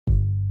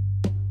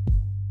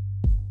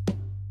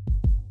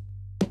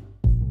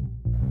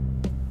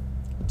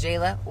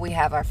Jayla, we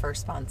have our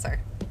first sponsor.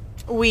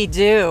 We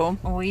do.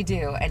 We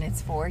do, and it's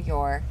for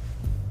your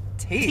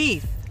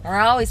teeth. We're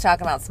always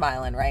talking about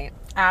smiling, right?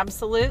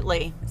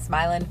 Absolutely.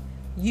 Smiling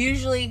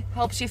usually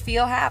helps you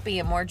feel happy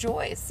and more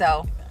joy,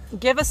 so...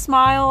 Give a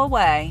smile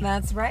away.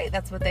 That's right.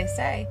 That's what they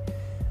say.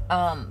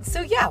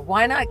 So yeah,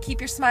 why not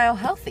keep your smile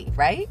healthy,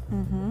 right?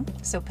 Mm-hmm.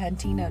 So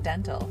Pentino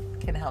Dental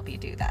can help you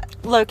do that.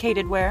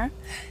 Located where?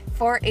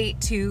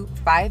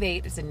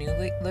 48258 is a new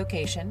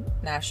location,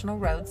 National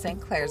Road,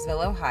 St.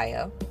 Clairsville,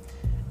 Ohio.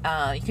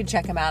 You can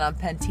check them out on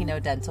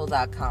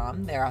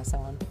pentinodental.com. They're also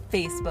on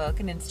Facebook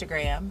and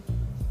Instagram.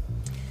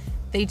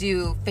 They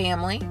do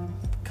family,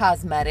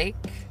 cosmetic,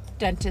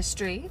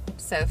 dentistry.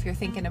 So if you're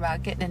thinking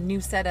about getting a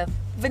new set of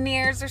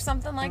veneers or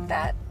something like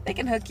that, they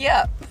can hook you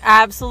up.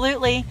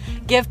 Absolutely.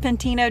 Give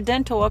Pentino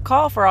Dental a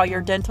call for all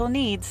your dental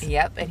needs.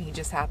 Yep, and he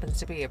just happens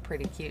to be a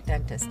pretty cute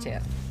dentist too.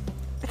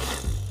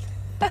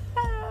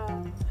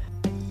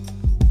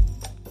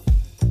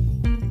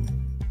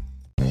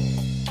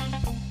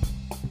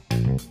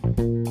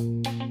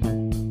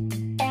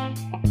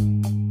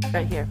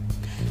 Right here.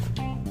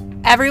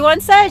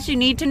 Everyone says you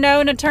need to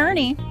know an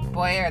attorney.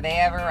 Boy, are they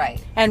ever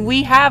right. And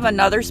we have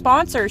another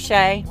sponsor,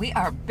 Shaye. We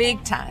are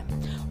big time.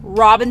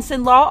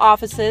 Robinson Law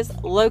Offices,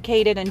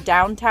 located in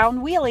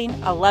downtown Wheeling,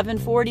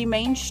 1140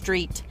 Main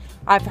Street.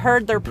 I've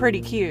heard they're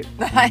pretty cute.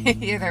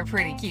 Yeah, they're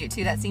pretty cute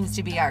too. That seems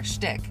to be our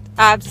shtick.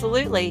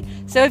 Absolutely.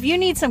 So if you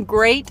need some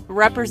great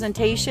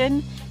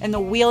representation in the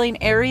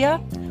Wheeling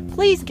area,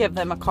 please give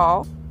them a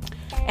call.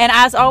 And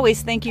as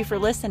always, thank you for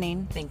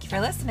listening. Thank you for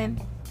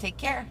listening. Take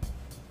care.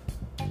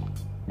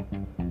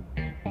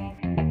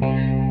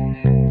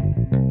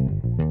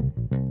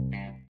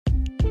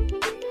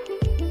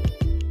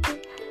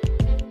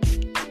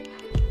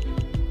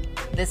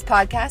 This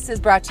podcast is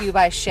brought to you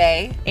by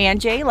Shaye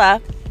And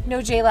Jayla. No,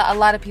 Jayla, a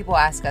lot of people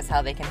ask us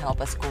how they can help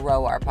us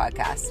grow our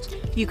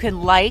podcast. You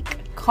can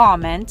like,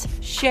 comment,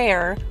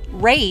 share,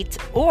 rate,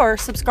 or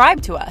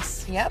subscribe to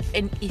us. Yep.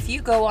 And if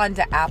you go on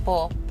to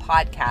Apple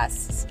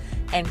Podcasts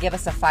and give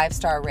us a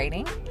 5-star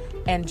rating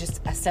and just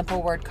a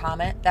simple word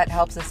comment, that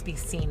helps us be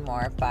seen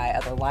more by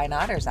other Why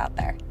Notters out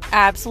there.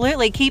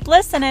 Absolutely. Keep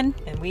listening.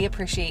 And we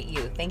appreciate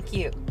you. Thank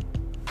you.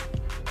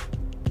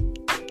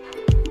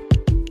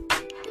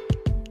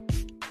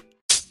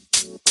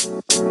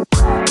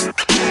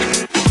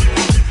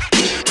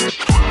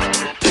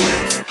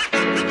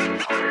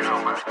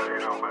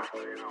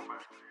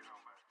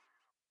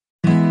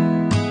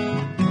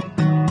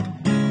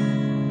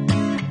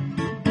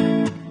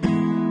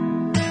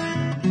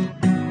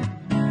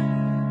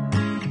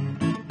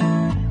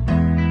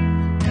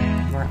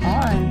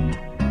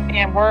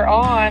 We're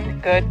on.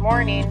 Good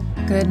morning.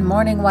 Good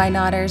morning, Why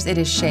Notters. It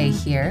is Shaye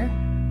here.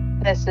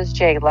 This is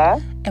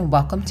Jayla. And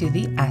welcome to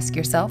the Ask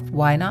Yourself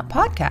Why Not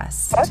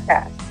podcast.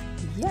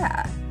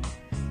 Yeah.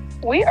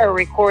 We are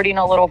recording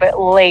a little bit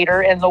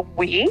later in the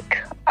week,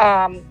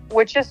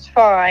 which is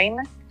fine.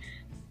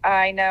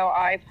 I know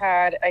I've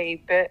had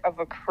a bit of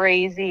a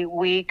crazy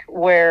week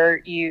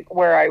where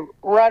I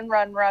run,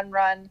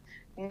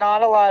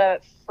 not a lot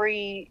of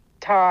free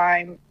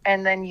time,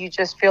 and then you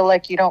just feel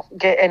like you don't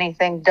get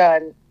anything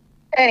done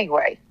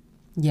anyway.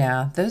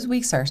 Yeah, those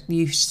weeks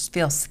you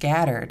feel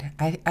scattered.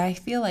 I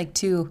feel like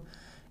too,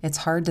 it's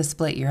hard to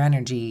split your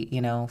energy,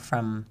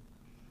 from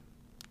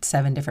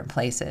 7 different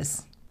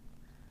places.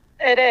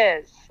 It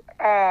is.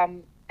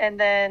 And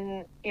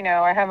then,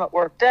 I haven't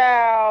worked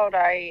out.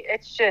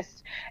 It's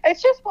just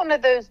one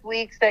of those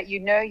weeks that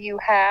you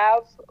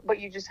have, but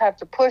you just have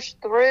to push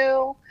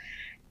through.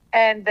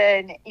 And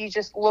then you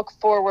just look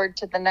forward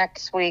to the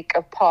next week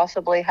of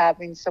possibly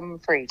having some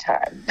free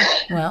time.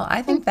 Well,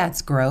 I think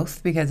that's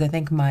growth, because I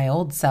think my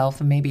old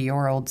self and maybe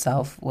your old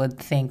self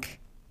would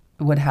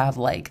have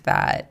like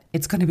that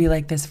it's going to be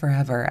like this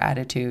forever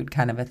attitude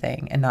kind of a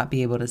thing, and not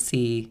be able to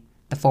see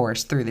the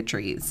forest through the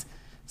trees.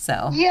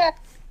 So yeah,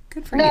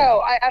 good for you.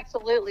 No, I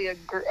absolutely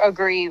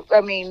agree. I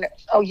mean,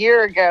 a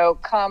year ago,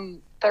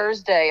 come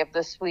Thursday of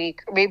this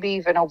week, maybe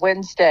even a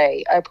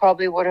Wednesday, I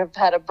probably would have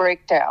had a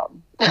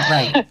breakdown.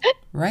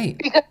 Right.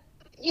 Because,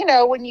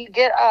 when you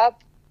get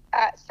up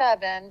at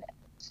 7,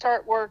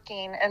 start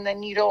working, and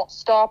then you don't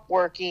stop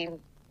working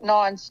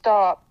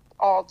nonstop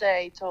all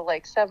day till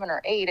like 7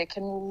 or 8, it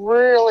can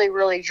really,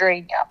 really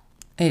drain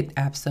you. It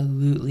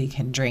absolutely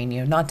can drain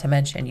you. Not to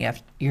mention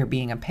you're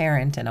being a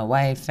parent and a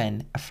wife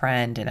and a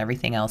friend and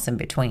everything else in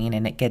between,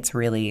 and it gets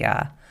really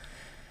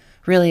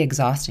really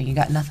exhausting. You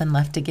got nothing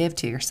left to give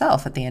to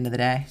yourself at the end of the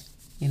day,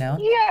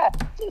 Yeah.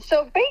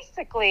 So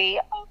basically,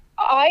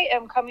 I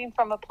am coming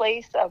from a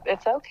place of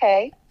it's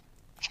okay.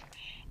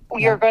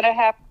 You're going to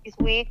have these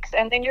weeks,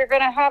 and then you're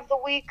going to have the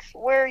weeks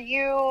where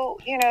you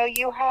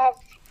have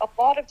a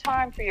lot of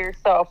time for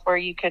yourself, where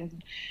you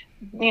can,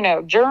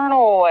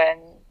 journal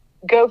and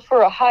go for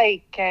a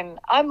hike. And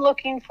I'm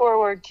looking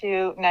forward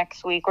to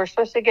next week. We're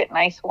supposed to get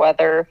nice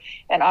weather,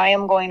 and I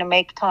am going to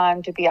make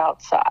time to be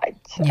outside.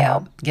 So.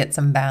 Yeah, get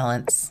some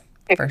balance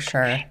for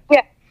sure.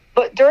 Yeah.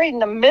 But during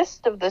the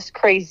midst of this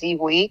crazy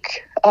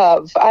week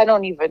of, I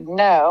don't even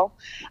know,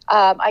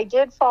 I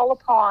did fall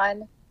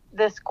upon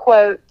this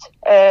quote,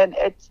 and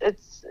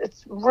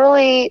it's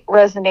really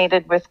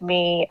resonated with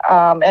me,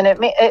 and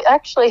it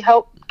actually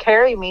helped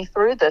carry me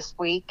through this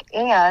week.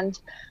 And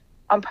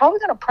I'm probably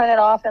going to print it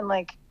off and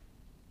like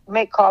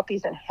make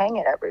copies and hang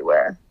it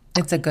everywhere.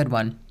 It's a good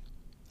one.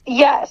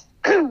 Yes,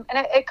 and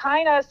it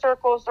kind of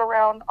circles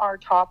around our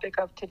topic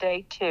of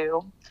today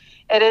too.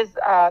 It is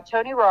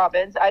Tony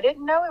Robbins. I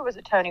didn't know it was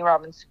a Tony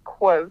Robbins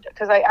quote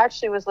because I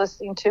actually was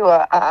listening to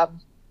a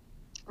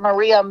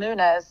Maria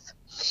Munez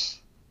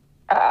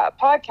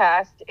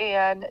podcast,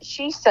 and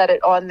she said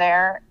it on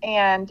there.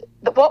 And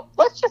well,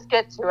 let's just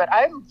get to it.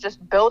 I'm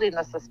just building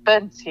the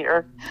suspense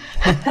here.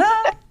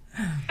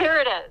 Here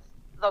it is.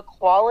 The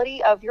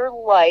quality of your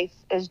life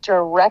is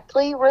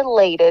directly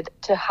related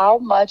to how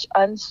much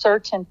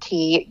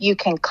uncertainty you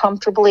can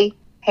comfortably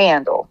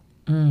handle.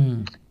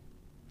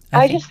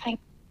 I just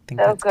think so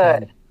that's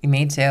good.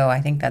 Me too.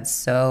 I think that's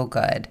so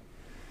good.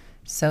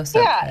 So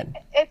good.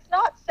 It's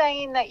not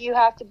saying that you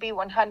have to be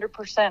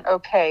 100%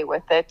 okay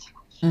with it.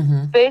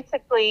 Mm-hmm.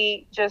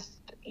 Basically, just,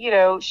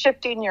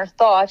 shifting your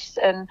thoughts.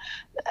 And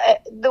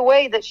the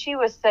way that she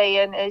was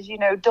saying is,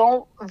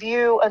 don't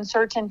view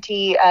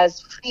uncertainty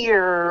as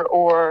fear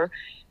or,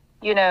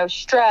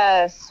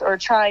 stress or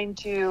trying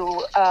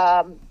to,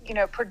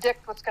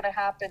 predict what's going to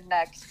happen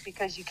next,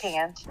 because you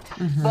can't.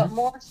 Mm-hmm. But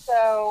more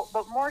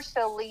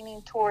so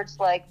leaning towards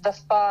like the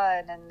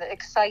fun and the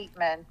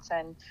excitement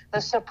and the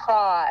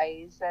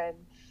surprise, and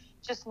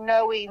just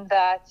knowing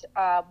that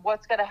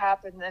what's going to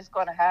happen is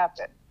going to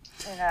happen.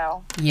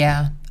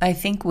 Yeah, I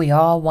think we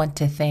all want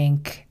to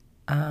think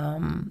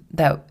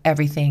that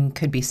everything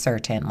could be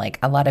certain. Like,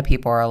 a lot of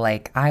people are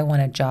like, I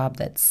want a job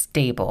that's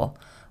stable.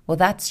 Well,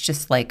 that's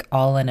just like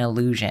all an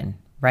illusion,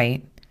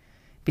 right?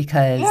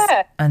 Because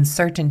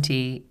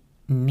uncertainty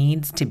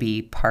needs to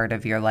be part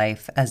of your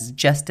life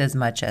just as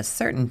much as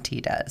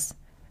certainty does.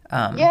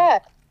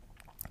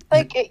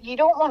 Like you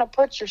don't want to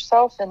put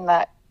yourself in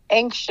that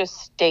anxious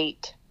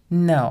state.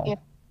 No.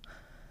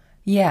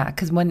 Yeah,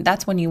 because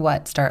that's when you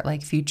start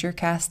like future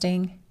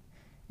casting,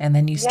 and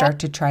then you start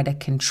to try to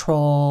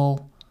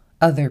control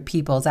other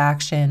people's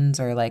actions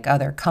or like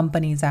other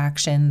companies'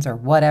 actions or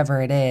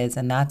whatever it is,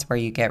 and that's where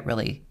you get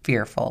really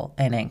fearful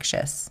and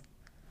anxious.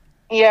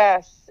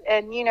 Yes,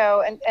 and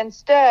and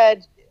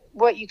instead,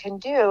 what you can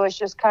do is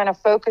just kind of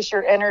focus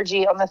your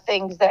energy on the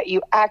things that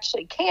you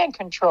actually can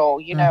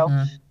control.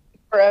 Mm-hmm.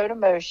 Your own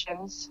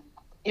emotions,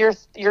 your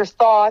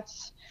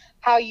thoughts,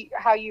 how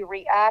you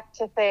react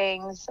to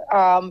things,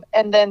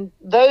 and then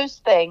those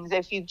things,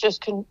 if you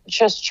can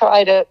just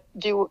try to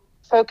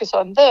focus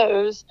on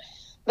those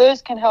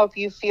can help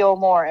you feel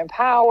more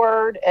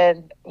empowered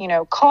and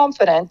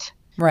confident,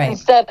 right?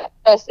 Instead of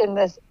just in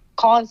this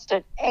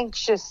constant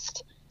anxious,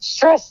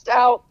 stressed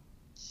out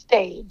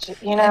stage.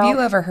 Have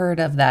you ever heard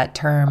of that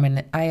term?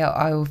 And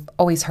I've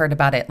always heard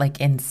about it like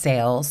in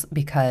sales,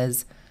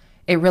 because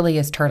it really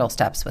is turtle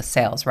steps with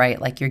sales, right?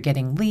 Like, you're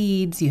getting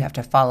leads, you have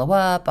to follow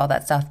up, all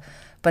that stuff.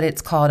 But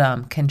it's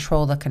called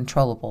control the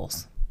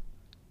controllables.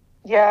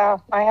 Yeah,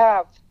 I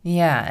have.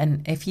 Yeah,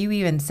 and if you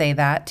even say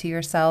that to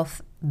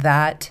yourself,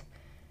 that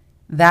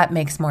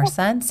makes more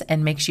sense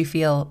and makes you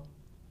feel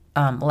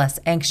less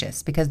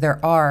anxious, because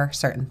there are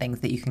certain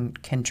things that you can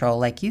control.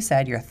 Like you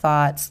said, your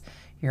thoughts,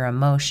 your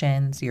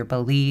emotions, your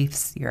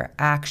beliefs, your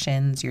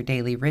actions, your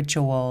daily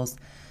rituals.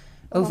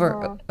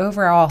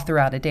 Overall,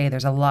 throughout a day,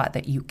 there's a lot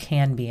that you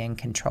can be in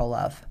control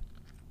of.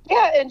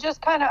 Yeah, and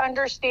just kind of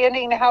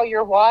understanding how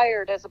you're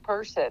wired as a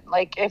person.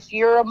 Like, if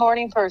you're a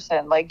morning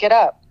person, like, get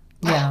up.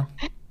 Yeah.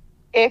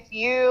 If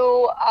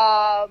you,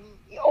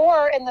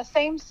 or in the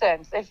same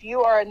sense, if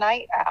you are a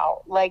night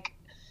owl, like,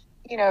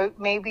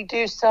 maybe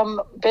do some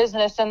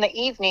business in the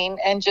evening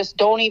and just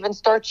don't even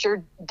start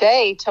your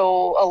day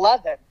till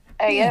 11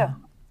 a.m. Yeah,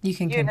 you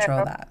can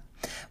control that.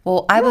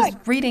 Well, I was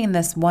reading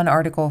this one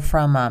article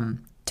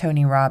from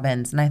Tony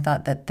Robbins, and I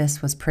thought that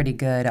this was pretty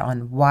good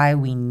on why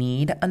we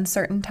need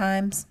uncertain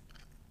times.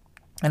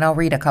 And I'll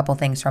read a couple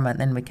things from it, and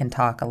then we can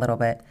talk a little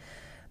bit.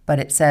 But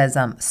it says,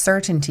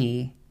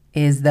 certainty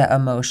is the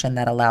emotion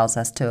that allows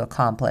us to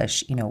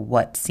accomplish,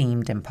 what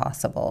seemed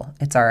impossible.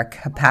 It's our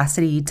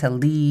capacity to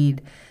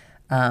lead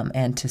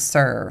and to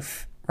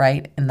serve,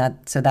 right? And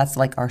that's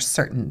like our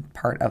certain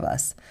part of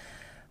us.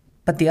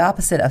 But the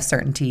opposite of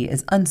certainty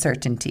is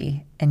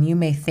uncertainty. And you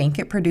may think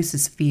it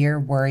produces fear,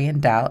 worry, and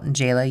doubt. And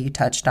Jayla, you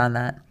touched on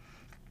that.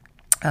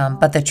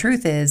 But the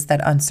truth is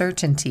that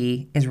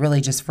uncertainty is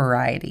really just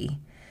variety.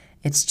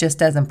 It's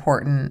just as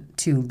important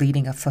to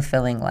leading a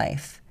fulfilling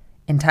life.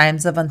 In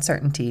times of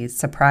uncertainty,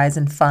 surprise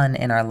and fun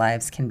in our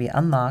lives can be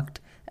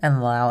unlocked and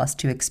allow us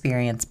to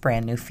experience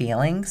brand new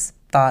feelings,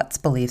 thoughts,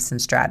 beliefs,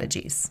 and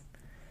strategies.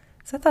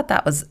 So I thought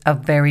that was a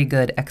very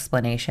good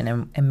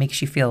explanation, and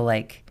makes you feel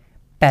like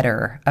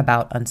better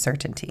about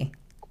uncertainty.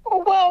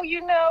 Well,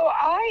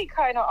 I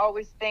kind of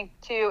always think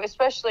too,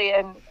 especially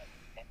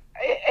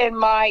in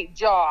my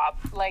job,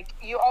 like,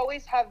 you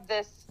always have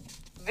this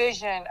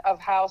vision of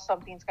how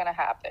something's going to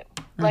happen.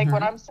 Like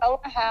when I'm selling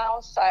a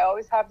house, I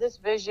always have this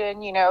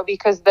vision,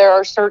 because there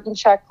are certain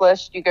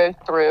checklists you go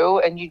through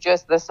and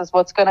this is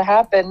what's going to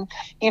happen,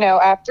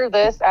 after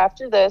this.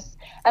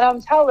 And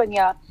I'm telling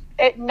you,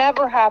 it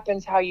never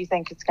happens how you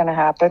think it's going to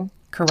happen.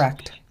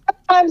 Correct.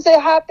 Sometimes it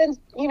happens,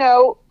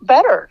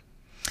 better.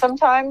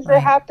 Sometimes Right.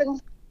 it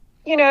happens,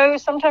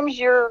 sometimes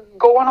you're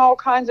going all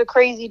kinds of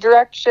crazy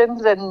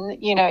directions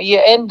and,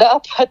 you end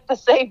up at the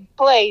same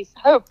place,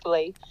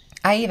 hopefully.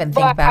 I even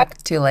think back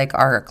to like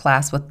our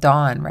class with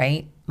Dawn,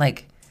 right?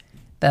 Like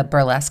the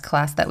burlesque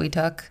class that we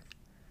took.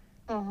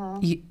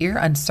 You're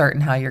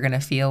uncertain how you're going to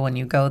feel when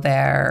you go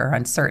there, or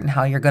uncertain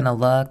how you're going to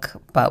look.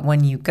 But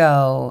when you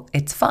go,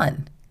 it's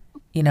fun,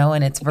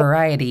 and it's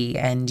variety,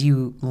 and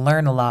you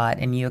learn a lot,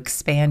 and you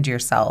expand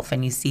yourself,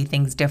 and you see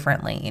things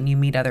differently, and you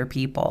meet other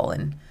people,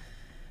 and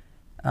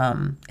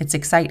it's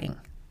exciting.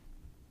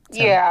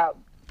 So. Yeah,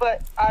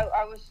 but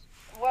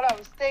what I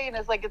was saying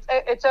is like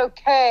it's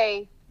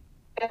okay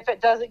if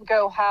it doesn't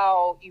go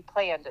how you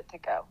planned it to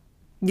go.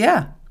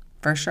 Yeah,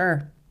 for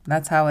sure.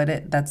 That's how it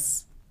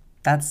is.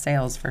 That's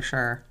sales for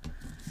sure.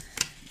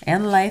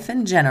 And life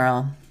in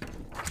general.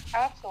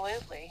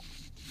 Absolutely.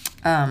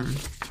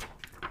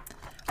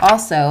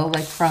 Also,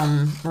 like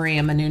from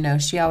Maria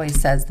Menounos, she always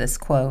says this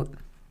quote,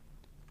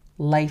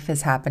 life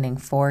is happening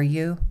for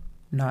you,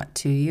 not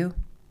to you.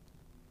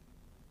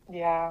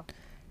 Yeah.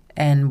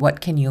 And what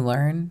can you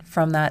learn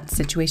from that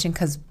situation?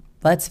 Because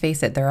let's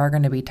face it, there are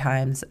going to be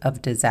times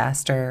of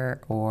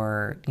disaster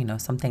or,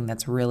 something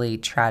that's really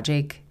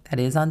tragic that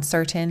is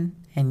uncertain,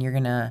 and you're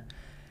going to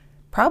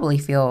probably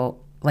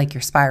feel like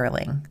you're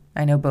spiraling.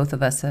 I know both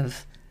of us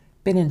have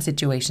been in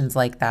situations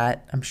like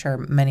that. I'm sure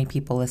many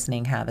people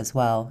listening have as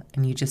well.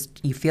 And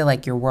you feel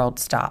like your world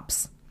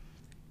stops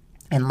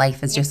and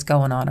life is just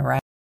going on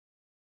around.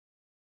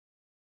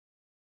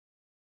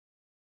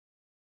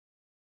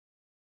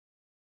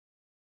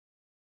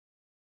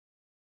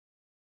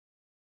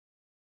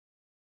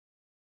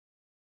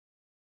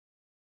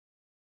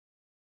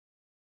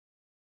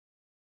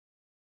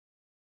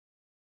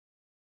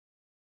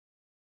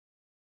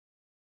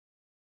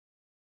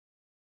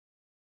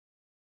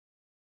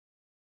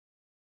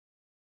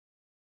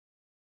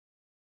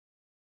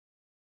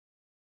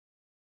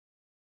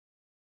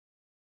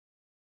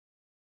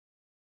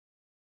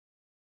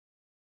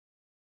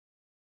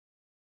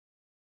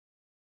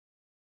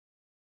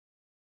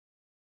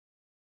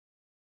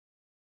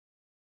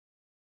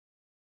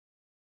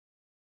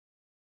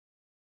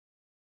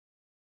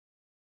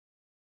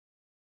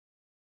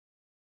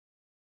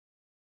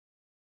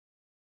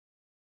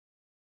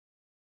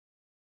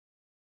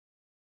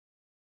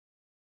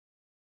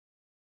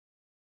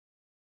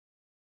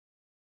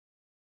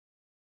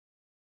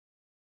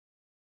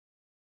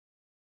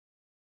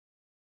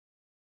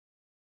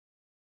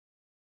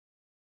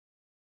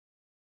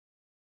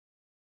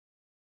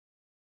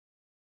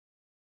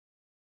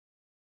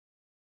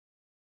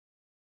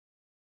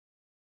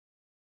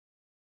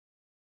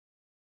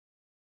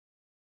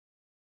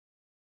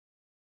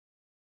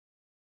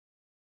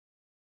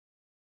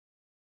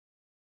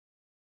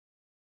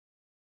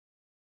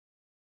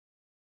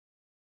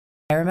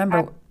 I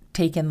remember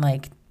taking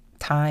like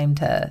time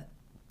to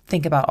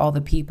think about all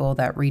the people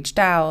that reached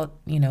out,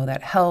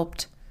 that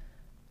helped,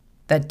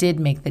 that did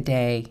make the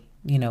day,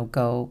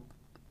 go.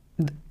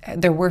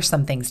 There were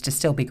some things to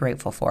still be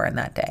grateful for in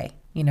that day,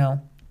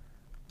 when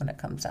it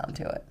comes down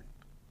to it.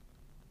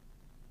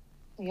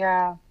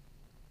 Yeah.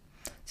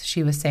 So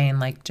she was saying,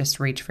 like, just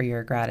reach for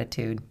your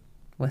gratitude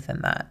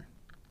within that.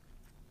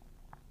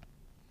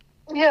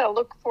 Yeah,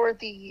 look for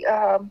the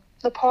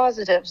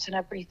positives and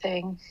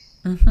everything.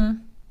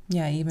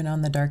 Yeah, even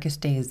on the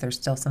darkest days, there's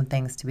still some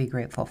things to be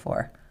grateful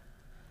for.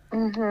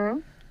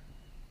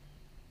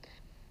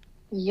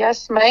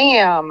 Yes,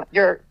 ma'am.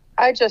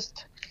 I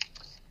just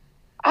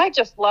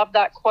love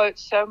that quote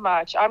so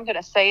much. I'm going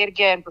to say it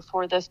again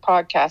before this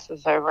podcast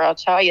is over. I'll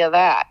tell you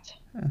that.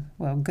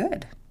 Well,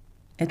 good.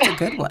 It's a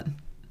good one.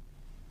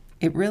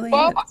 It really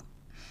is.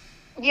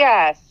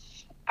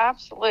 Yes,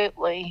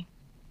 absolutely.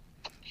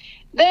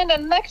 Then the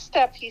next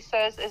step, he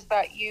says, is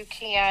that you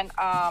can,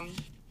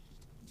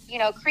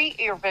 create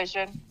your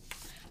vision.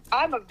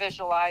 I'm a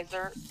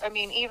visualizer. I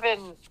mean,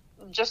 even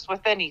just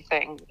with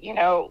anything,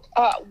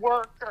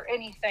 work or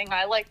anything,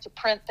 I like to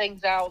print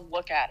things out and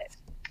look at it.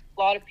 A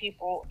lot of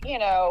people,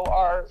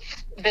 are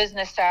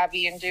business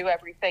savvy and do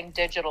everything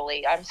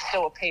digitally. I'm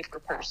still a paper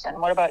person.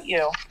 What about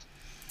you?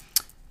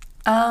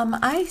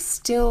 I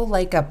still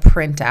like a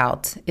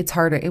printout. It's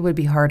harder. It would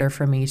be harder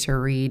for me to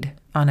read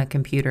on a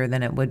computer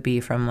than it would be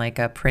from like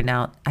a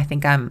printout. I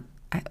think I'm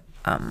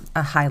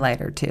a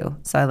highlighter too.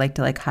 So I like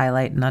to like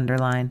highlight and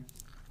underline.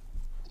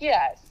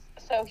 Yes.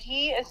 So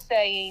he is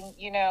saying,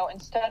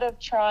 instead of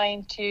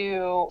trying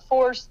to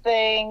force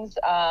things,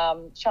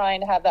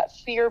 trying to have that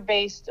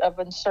fear-based of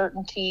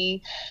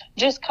uncertainty,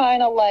 just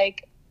kind of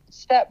like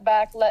step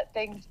back, let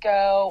things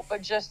go,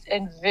 but just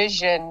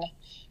envision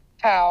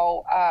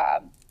how,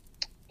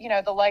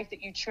 the life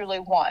that you truly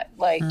want.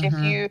 Like if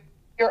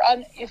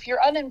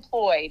you're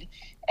unemployed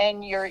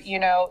and you're,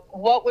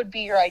 what would be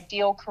your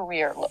ideal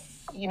career?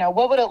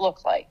 what would it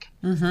look like?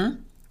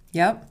 Mm-hmm.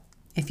 Yep.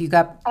 If you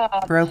got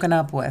broken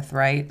up with,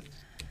 right?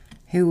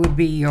 Who would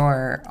be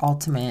your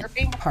ultimate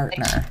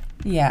partner?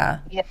 Yeah.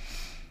 Yeah.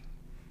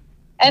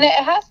 And it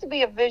has to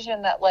be a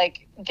vision that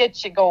like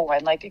gets you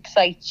going, like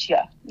excites you.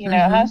 It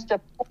has to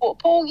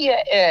pull you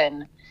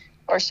in,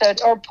 or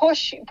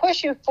push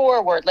you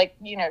forward, like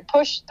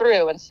push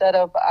through instead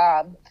of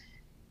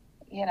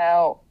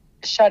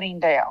shutting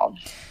down.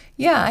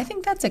 Yeah, I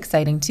think that's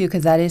exciting too,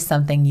 because that is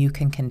something you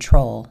can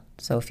control.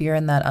 So if you're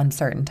in that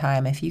uncertain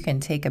time, if you can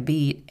take a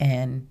beat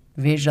and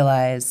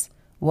visualize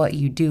what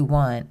you do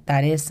want,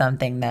 that is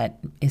something that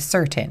is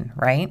certain,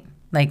 right?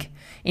 Like,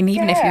 and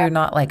even if you're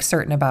not like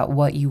certain about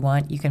what you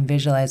want, you can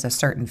visualize a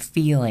certain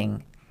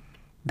feeling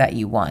that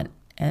you want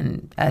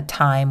and a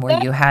time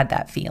where you had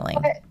that feeling.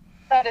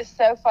 That is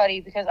so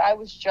funny, because I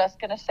was just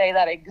going to say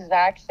that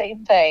exact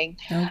same thing.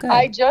 Oh, good.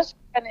 I just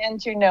went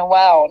into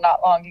Noel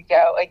not long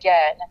ago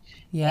again.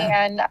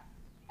 Yeah. And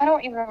I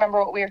don't even remember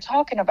what we were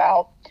talking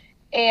about.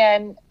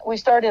 And we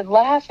started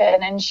laughing,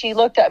 and she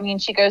looked at me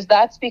and she goes,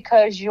 "That's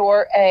because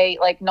you're a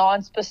like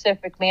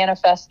non-specific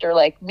manifester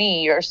like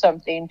me or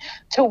something,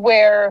 to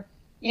where,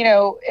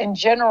 in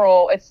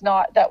general, it's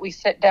not that we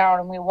sit down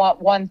and we want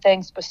one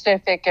thing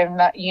specific and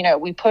that,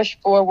 we push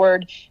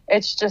forward.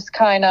 It's just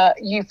kind of,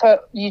 you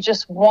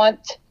just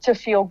want to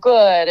feel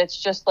good. It's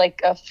just like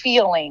a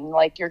feeling,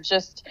 like you're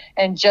just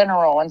in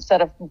general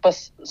instead of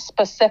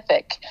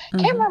specific." Mm-hmm.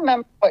 Can't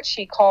remember what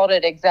she called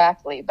it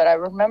exactly, but I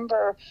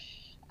remember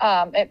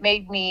it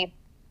made me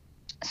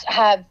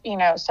have,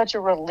 such a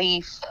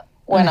relief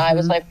when I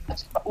was like,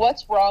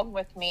 what's wrong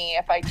with me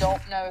if I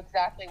don't know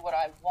exactly what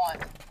I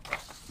want?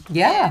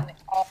 Yeah. In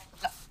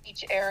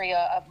each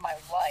area of my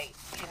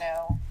life,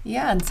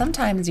 Yeah, and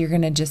sometimes you're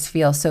going to just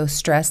feel so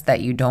stressed that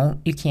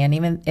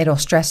it'll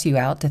stress you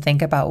out to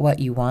think about what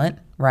you want,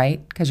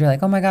 right? Because you're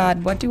like, oh my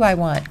God, what do I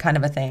want? Kind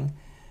of a thing.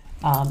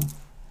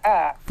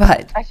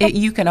 But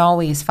you can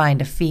always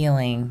find a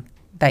feeling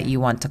that you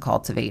want to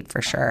cultivate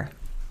for sure.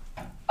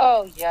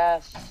 Oh,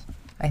 yes.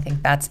 I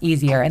think that's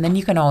easier. And then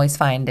you can always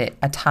find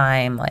a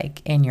time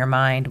like in your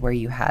mind where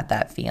you had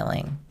that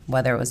feeling,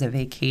 whether it was a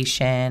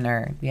vacation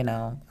or,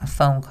 a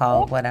phone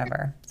call,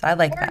 whatever. So I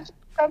like that.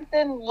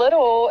 Something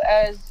little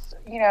as,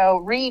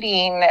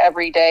 reading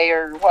every day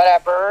or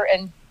whatever,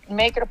 and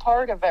make it a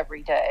part of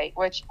every day,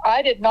 which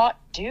I did not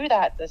do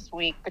that this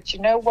week. But you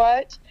know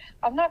what?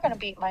 I'm not going to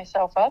beat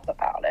myself up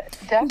about it.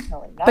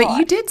 Definitely not. But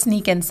you did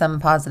sneak in some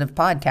positive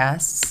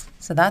podcasts,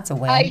 so that's a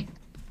win. I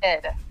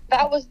did.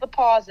 That was the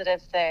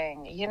positive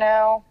thing,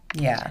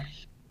 Yeah.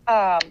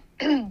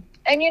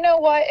 And you know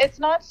what? It's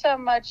not so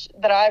much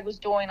that I was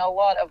doing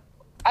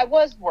I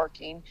was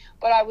working,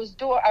 but I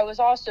was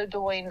also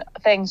doing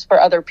things for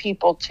other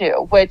people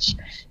too, which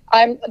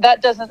I'm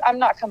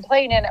not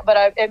complaining,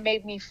 but it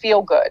made me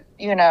feel good,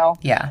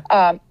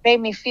 Yeah.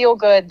 Made me feel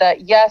good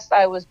that yes,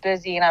 I was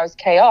busy and I was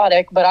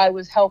chaotic, but I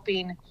was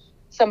helping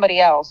somebody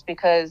else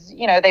because,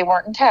 they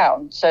weren't in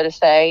town, so to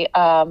say.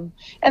 And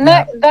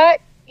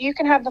that you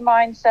can have the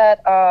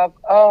mindset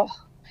of,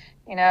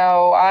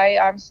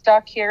 I'm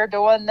stuck here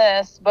doing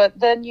this. But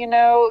then,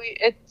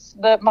 it's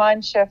the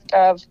mind shift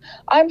of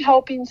I'm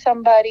helping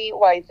somebody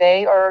while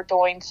they are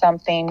doing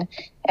something,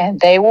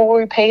 and they will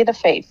repay the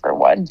favor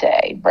one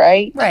day,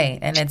 right? Right.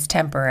 And it's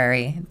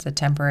temporary. It's a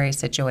temporary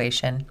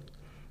situation.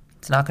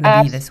 It's not going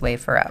to be this way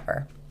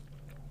forever.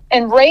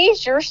 And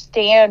raise your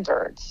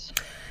standards.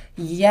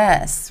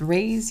 Yes.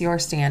 Raise your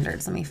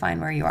standards. Let me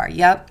find where you are.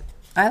 Yep.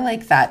 I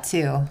like that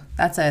too.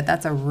 That's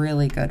a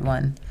really good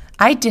one.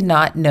 I did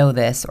not know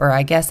this, or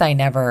I guess I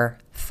never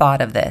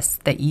thought of this,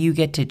 that you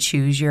get to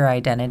choose your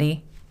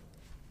identity.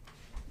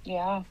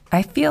 Yeah.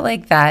 I feel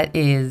like that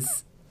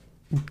is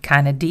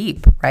kind of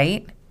deep,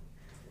 right?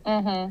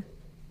 Mm-hmm.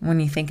 When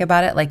you think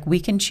about it, like we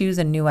can choose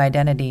a new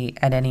identity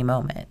at any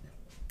moment.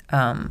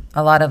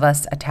 A lot of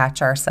us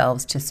attach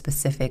ourselves to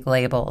specific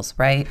labels,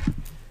 right?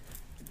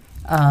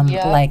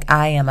 Like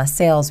I am a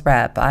sales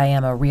rep, I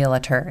am a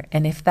realtor.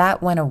 And if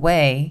that went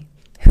away,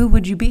 who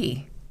would you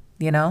be?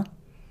 Yeah.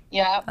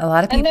 A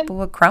lot of people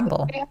would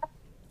crumble.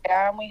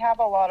 And we have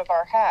a lot of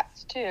our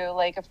hats too.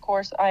 Like, of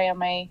course, I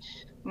am a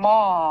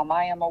mom,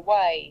 I am a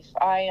wife,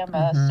 I am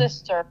a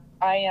sister,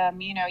 I am,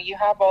 you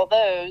have all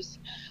those.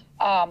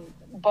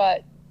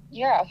 But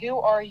yeah, who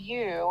are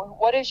you?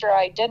 What is your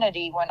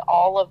identity when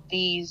all of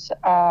these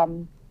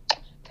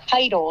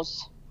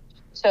titles,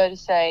 so to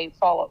say,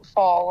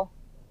 fall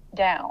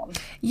down?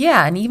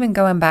 Yeah, and even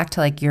going back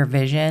to like your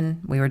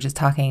vision, we were just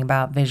talking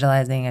about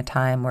visualizing a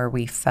time where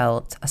we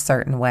felt a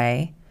certain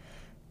way.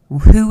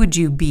 Who would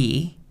you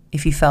be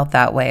if you felt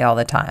that way all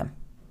the time?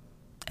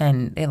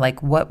 And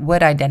like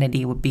what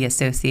identity would be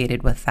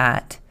associated with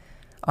that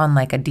on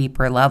like a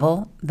deeper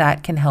level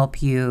that can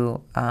help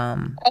you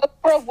Oprah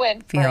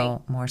Winfrey.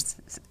 Feel more.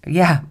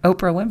 Yeah,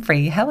 Oprah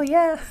Winfrey. Hell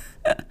yeah.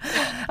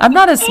 I'm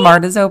not as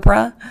smart as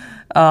Oprah.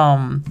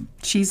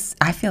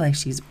 I feel like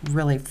she's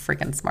really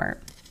freaking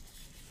smart.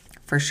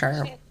 For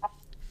sure. She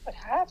would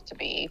have to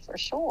be, for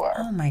sure.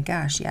 Oh my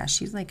gosh, yeah,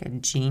 she's like a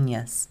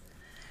genius.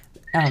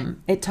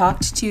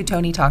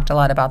 Tony talked a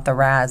lot about the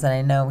RAS, and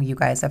I know you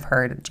guys have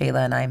heard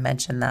Jayla and I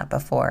mention that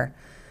before.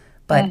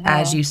 But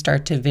as you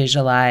start to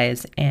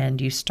visualize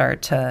and you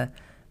start to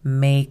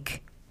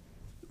make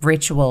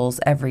rituals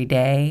every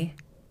day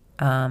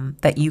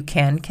that you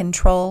can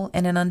control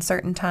in an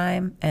uncertain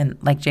time, and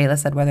like Jayla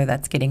said, whether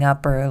that's getting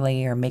up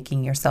early or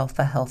making yourself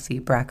a healthy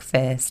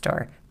breakfast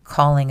or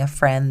calling a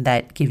friend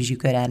that gives you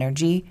good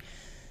energy,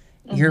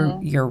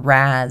 your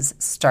RAS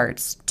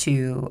starts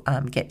to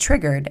get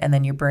triggered, and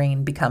then your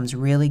brain becomes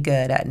really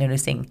good at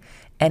noticing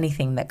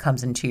anything that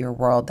comes into your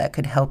world that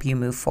could help you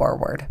move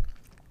forward.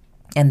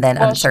 And then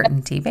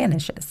uncertainty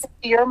vanishes.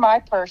 You're my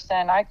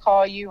person. I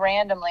call you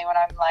randomly when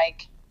I'm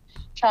like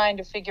trying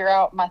to figure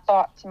out my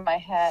thoughts in my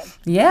head.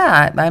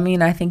 Yeah, I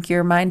mean, I think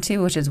you're mine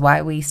too, which is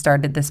why we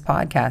started this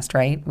podcast,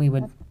 right? We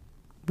would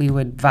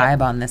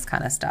vibe on this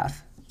kind of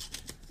stuff.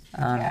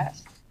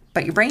 Yes.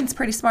 But your brain's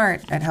pretty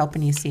smart at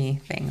helping you see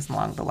things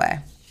along the way.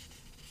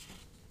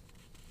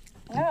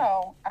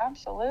 No,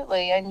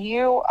 absolutely. And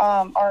you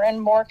are in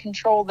more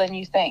control than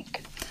you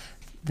think.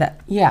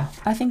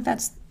 I think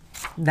that's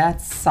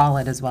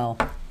solid as well,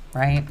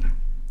 right?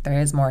 There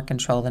is more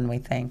control than we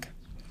think.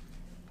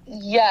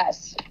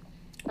 Yes.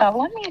 Now,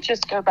 let me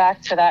just go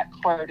back to that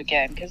quote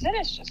again, because it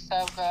is just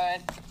so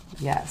good.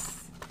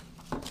 Yes.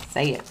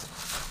 Say it.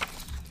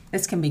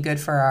 This can be good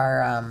for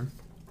our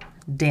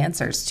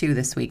dancers, too,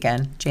 this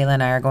weekend. Jayla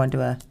and I are going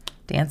to a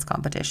dance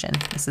competition.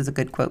 This is a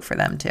good quote for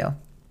them, too.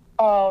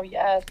 Oh,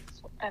 yes.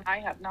 And I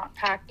have not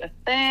packed a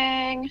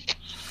thing.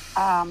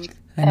 I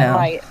know.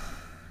 And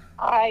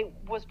I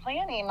was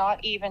planning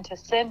not even to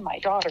send my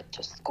daughter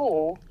to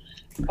school,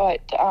 but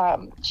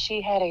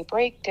she had a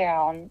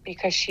breakdown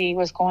because she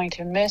was going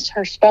to miss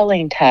her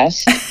spelling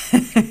test.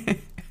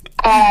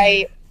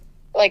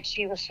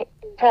 She was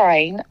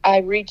crying. I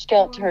reached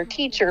out to her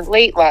teacher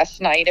late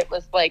last night. It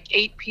was like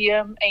 8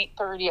 p.m.,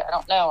 8:30, I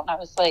don't know. And I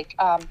was like,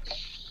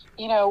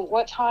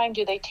 what time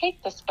do they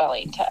take the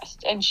spelling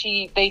test? And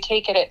they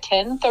take it at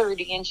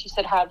 10:30. And she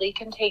said Hadley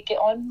can take it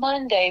on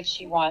Monday if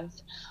she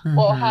wants. Mm-hmm.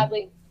 Well,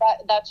 Hadley,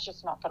 that's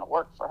just not going to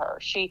work for her.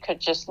 She could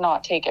just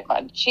not take it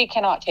Monday. She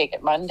cannot take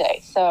it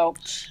Monday. So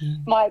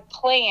my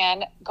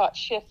plan got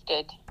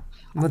shifted.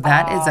 Well,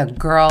 that is a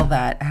girl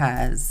that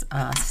has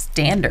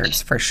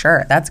standards for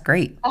sure. That's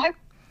great.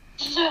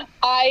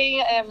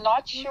 I am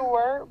not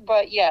sure,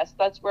 but yes,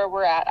 that's where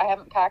we're at. I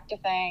haven't packed a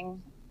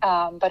thing,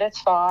 but it's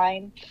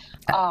fine.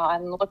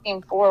 I'm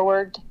looking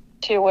forward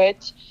to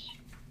it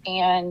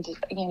and,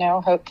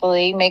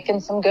 hopefully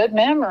making some good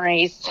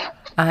memories.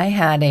 I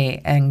had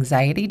a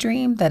anxiety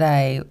dream that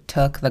I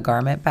took the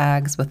garment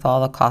bags with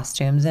all the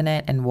costumes in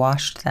it and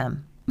washed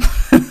them.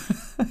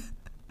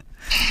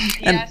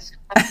 Yes.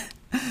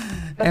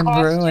 And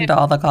ruined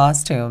all the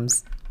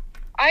costumes.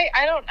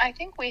 I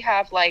think we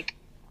have like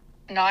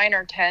 9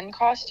 or 10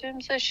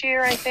 costumes this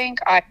year, I think.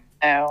 I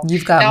don't know.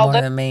 You've got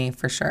more than me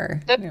for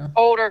sure. The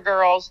older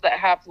girls that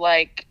have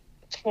like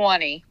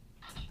 20,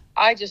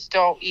 I just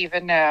don't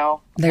even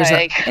know.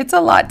 It's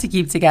a lot to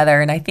keep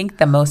together, and I think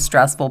the most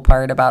stressful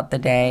part about the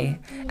day,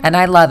 and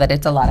I love it,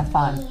 it's a lot of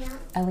fun.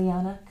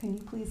 Eliana, can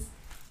you please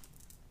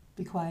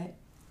be quiet?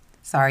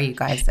 Sorry, you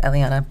guys.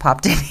 Eliana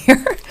popped in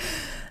here.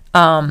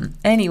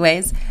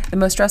 Anyways, the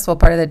most stressful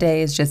part of the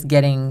day is just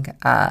getting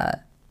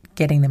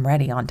them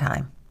ready on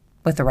time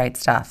with the right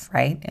stuff,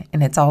 right?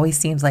 And it always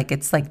seems like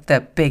it's like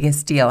the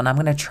biggest deal. And I'm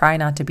going to try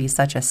not to be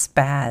such a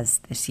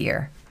spaz this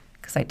year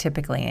because I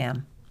typically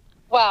am.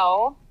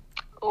 Well,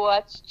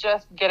 let's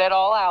just get it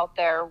all out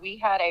there. We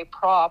had a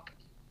prop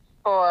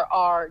for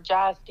our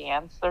jazz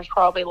dance. There's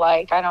probably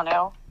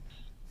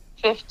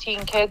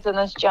 15 kids in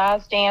this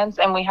jazz dance.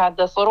 And we had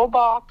this little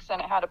box and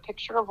it had a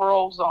picture of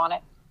Rolls on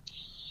it.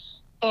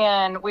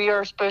 And we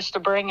are supposed to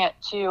bring it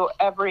to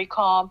every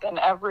comp and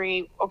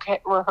every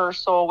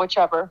rehearsal,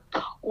 whichever.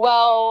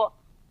 Well,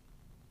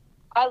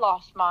 I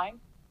lost mine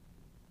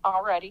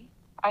already.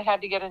 I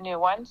had to get a new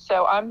one.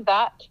 So I'm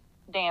that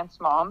dance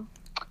mom.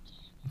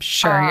 I'm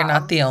sure you're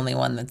not the only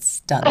one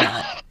that's done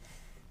that.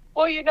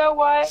 Well, you know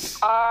what?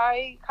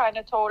 I kind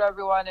of told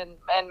everyone in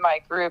my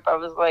group, I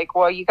was like,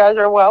 well, you guys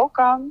are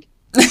welcome.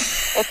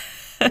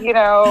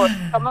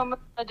 Someone was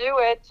going to do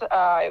it.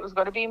 It was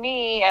going to be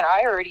me, and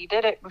I already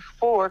did it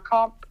before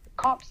comp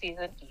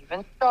season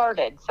even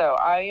started. So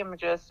I am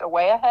just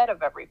way ahead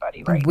of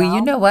everybody right now. Well,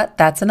 you know what?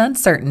 That's an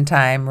uncertain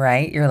time,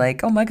 right? You're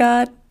like, oh my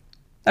God,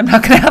 I'm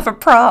not going to have a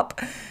prop.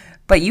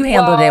 But you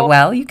handled it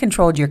well. You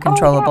controlled your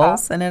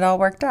controllables, and it all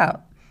worked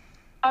out.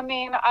 I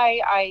mean,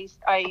 I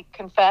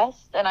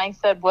confessed, and I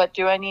said, what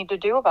do I need to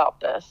do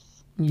about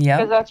this? Yeah.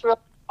 Because that's really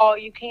all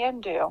you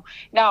can do.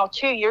 Now,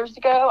 2 years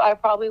ago, I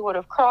probably would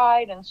have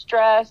cried and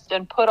stressed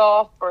and put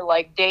off for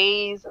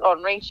days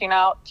on reaching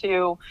out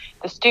to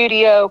the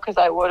studio because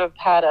I would have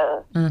had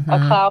a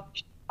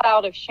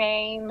cloud of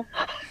shame.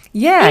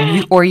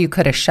 Yeah, or you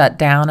could have shut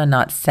down and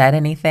not said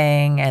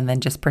anything and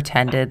then just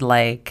pretended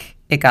like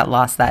it got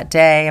lost that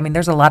day. I mean,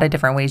 there's a lot of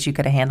different ways you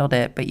could have handled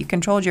it, but you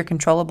controlled your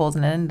controllables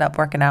and it ended up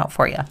working out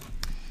for you.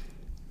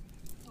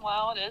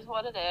 Well, it is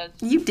what it is.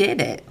 You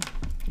did it.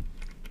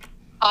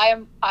 I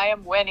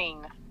am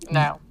winning.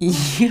 No.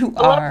 You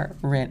are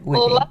winning.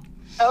 Let's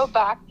go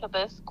back to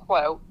this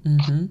quote.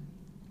 Mm-hmm.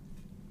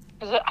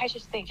 Because I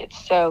just think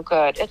it's so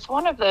good. It's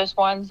one of those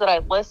ones that I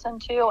listen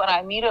to and I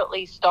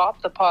immediately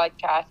stop the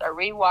podcast. I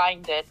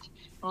rewind it,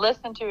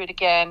 listen to it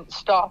again,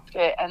 stopped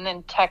it, and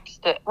then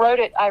text it.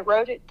 I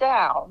wrote it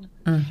down,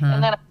 Mm-hmm.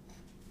 and then I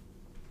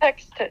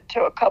text it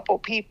to a couple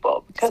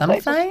people. Because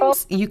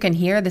sometimes you can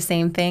hear the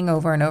same thing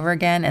over and over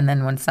again, and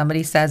then when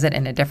somebody says it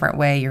in a different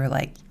way, you're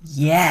like,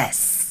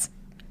 yes.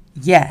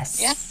 Yeah.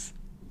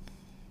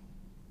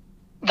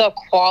 The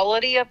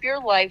quality of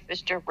your life is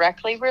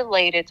directly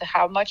related to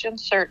how much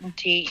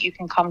uncertainty you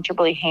can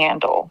comfortably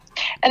handle.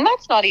 And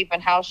that's not even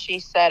how she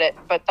said it,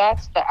 but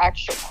that's the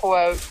actual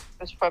quote.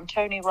 It's from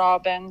Tony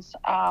Robbins.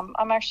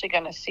 I'm actually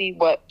going to see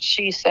what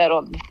she said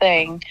on the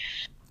thing.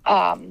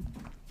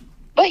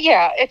 But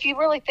yeah, if you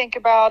really think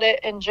about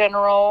it in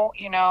general,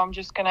 I'm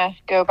just going to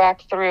go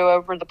back through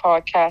over the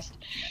podcast.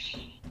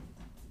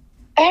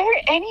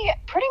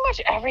 Pretty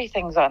much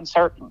everything's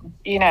uncertain,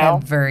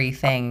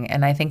 Everything.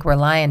 And I think we're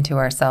lying to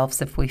ourselves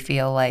if we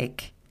feel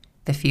like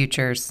the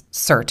future's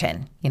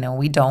certain.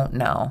 We don't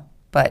know.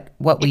 But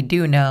what we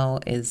do know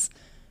is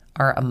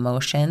our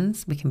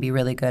emotions. We can be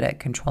really good at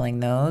controlling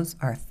those,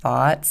 our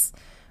thoughts,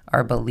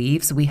 our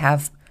beliefs. We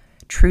have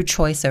true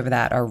choice over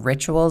that. Our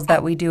rituals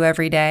that we do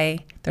every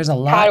day. There's a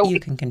lot you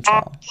can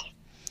control.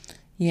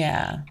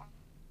 Yeah.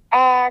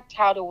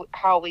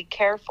 How we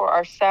care for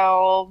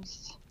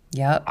ourselves.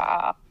 Yep.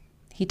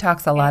 He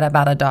talks a lot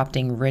about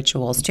adopting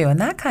rituals too.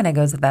 And that kind of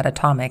goes with that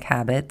Atomic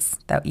Habits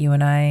that you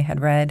and I had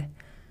read.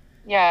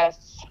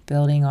 Yes.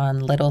 Building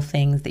on little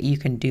things that you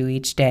can do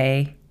each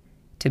day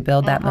to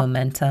build that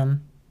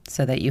momentum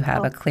so that you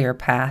have a clear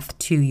path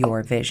to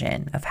your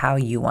vision of how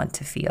you want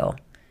to feel.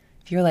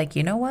 If you're like,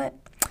 you know what?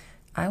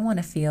 I want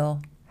to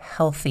feel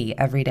healthy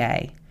every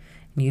day.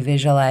 And you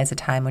visualize a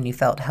time when you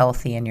felt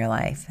healthy in your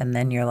life. And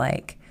then you're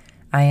like,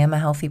 I am a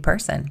healthy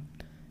person.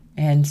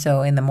 And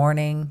so in the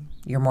morning,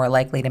 you're more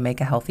likely to make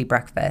a healthy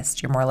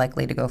breakfast. You're more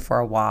likely to go for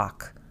a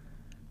walk,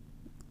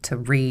 to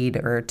read,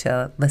 or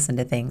to listen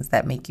to things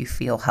that make you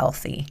feel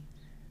healthy.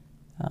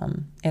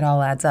 It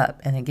all adds up,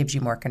 and it gives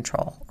you more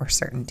control or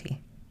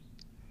certainty.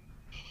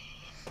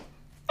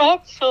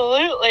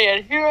 Absolutely.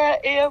 And here I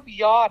am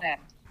yawning.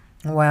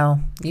 Well,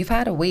 you've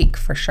had a week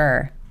for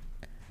sure.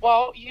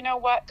 Well, you know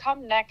what?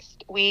 Come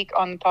next week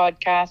on the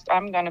podcast,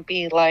 I'm going to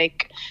be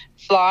like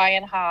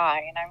flying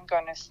high. And I'm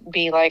going to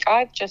be like,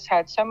 I've just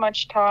had so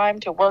much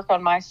time to work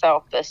on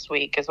myself this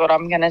week is what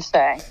I'm going to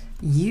say.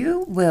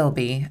 You will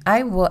be.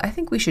 I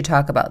think we should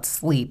talk about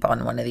sleep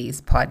on one of these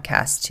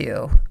podcasts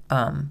too,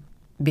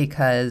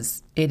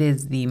 because it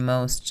is the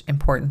most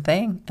important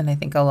thing. And I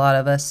think a lot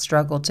of us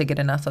struggle to get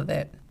enough of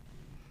it.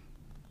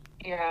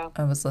 Yeah.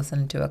 I was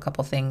listening to a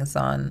couple things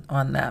on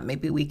that.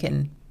 Maybe we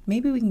can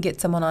get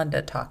someone on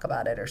to talk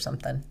about it or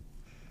something.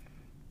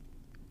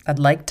 I'd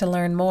like to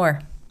learn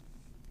more.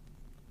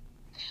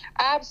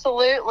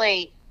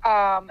 Absolutely.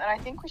 And I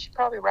think we should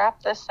probably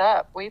wrap this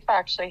up. We've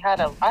actually I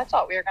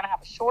thought we were going to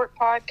have a short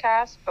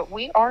podcast, but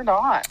we are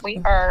not.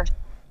 We're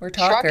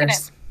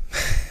talkers.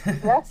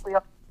 Yes, we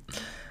are.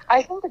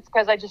 I think it's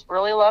because I just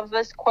really love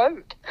this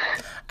quote.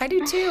 I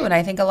do too, and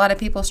I think a lot of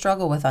people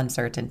struggle with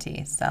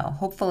uncertainty. So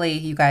hopefully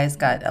you guys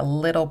got a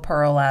little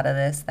pearl out of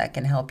this that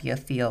can help you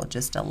feel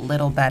just a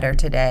little better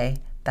today.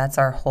 That's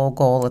our whole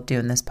goal of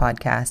doing this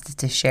podcast, is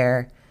to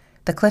share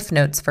the Cliff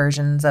Notes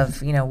versions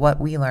of,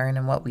 what we learn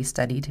and what we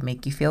study to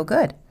make you feel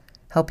good,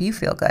 help you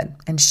feel good,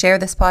 and share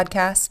this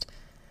podcast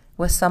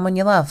with someone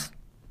you love.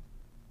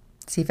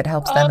 See if it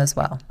helps them as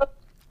well.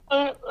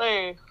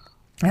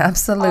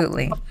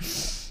 Absolutely.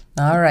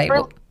 All right.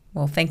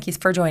 Well, thank you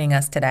for joining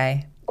us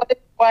today. What is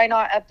why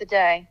not of the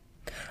day?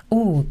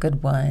 Ooh,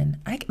 good one.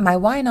 My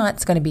why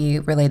not's going to be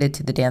related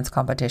to the dance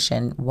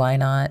competition. Why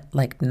not,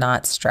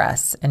 not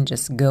stress and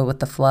just go with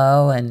the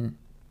flow and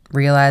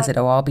realize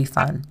it'll all be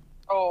fun.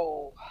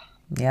 Oh.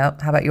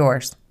 Yep. How about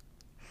yours?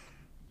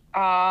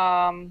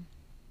 I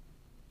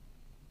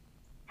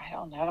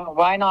don't know.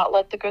 Why not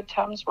let the good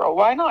times roll?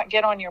 Why not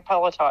get on your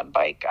Peloton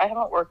bike? I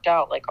haven't worked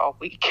out all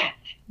week.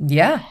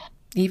 Yeah.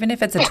 Even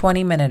if it's a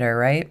 20-minute-er,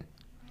 right?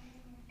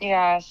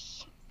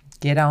 Yes.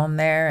 Get on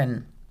there,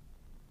 and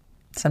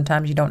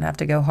sometimes you don't have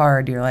to go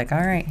hard. You're like,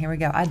 all right, here we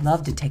go. I'd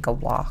love to take a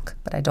walk,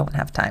 but I don't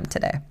have time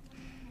today.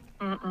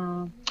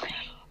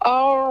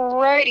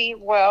 All righty.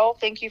 Well,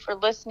 thank you for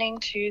listening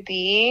to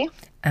the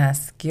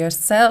Ask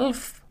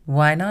Yourself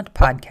Why Not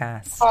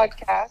podcast.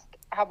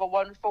 Have a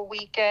wonderful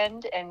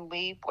weekend, and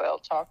we will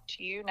talk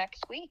to you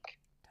next week.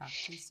 Talk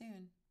to you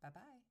soon.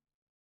 Bye-bye.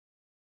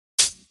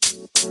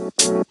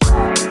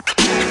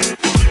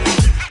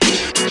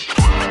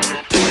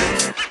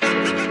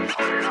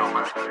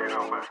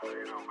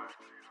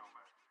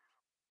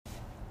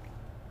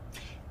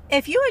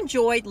 If you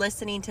enjoyed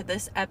listening to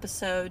this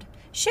episode,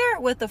 share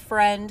it with a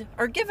friend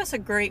or give us a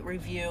great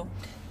review.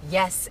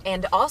 Yes,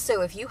 and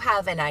also if you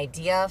have an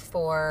idea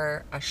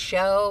for a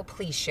show,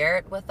 please share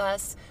it with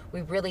us.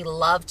 We really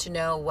love to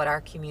know what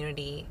our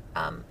community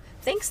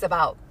thinks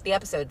about the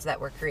episodes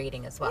that we're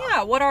creating as well.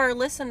 Yeah, what our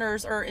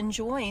listeners are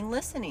enjoying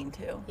listening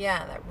to.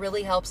 Yeah, that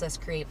really helps us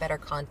create better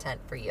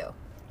content for you.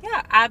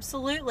 Yeah,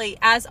 absolutely.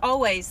 As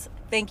always,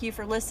 thank you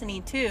for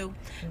listening to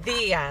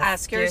The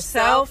Ask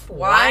Yourself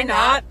Why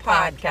Not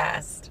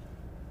podcast.